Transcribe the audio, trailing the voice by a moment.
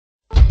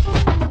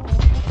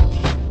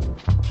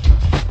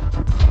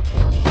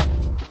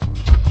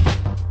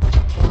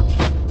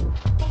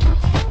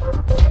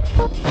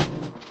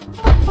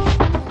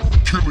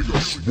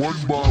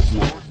one by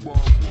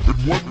one. In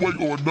one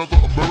way or another,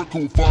 America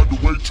will find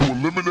a way to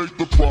eliminate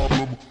the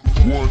problem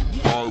one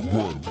by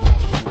one.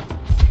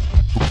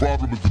 The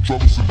problem is the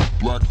troublesome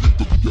black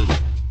youth of the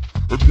ghetto.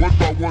 And one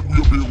by one we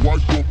are being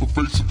wiped off the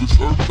face of this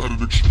earth at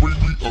an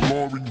extremely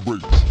alarming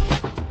rate.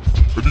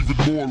 And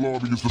even more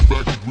alarming is the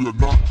fact that we are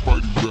not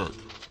fighting back.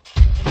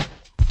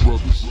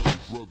 Brothers,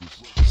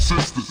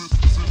 sisters,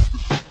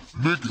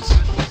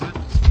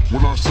 niggas.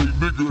 When I say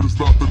nigga, it is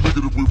not the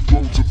nigga that we've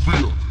grown to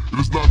fear. It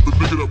is not the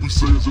nigga that we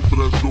say as if it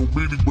has no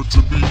meaning, but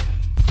to me,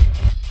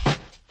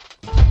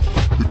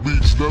 it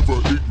means never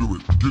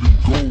ignorant, getting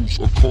goals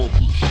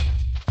accomplished.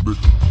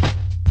 Nigga.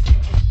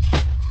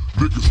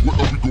 Niggas, what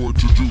are we going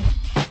to do?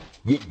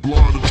 Walk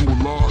blind into a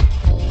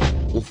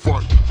lie? Or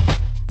fight?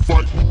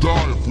 Fight and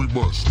die if we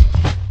must.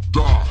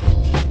 Die.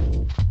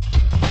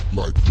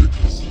 Like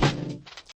niggas.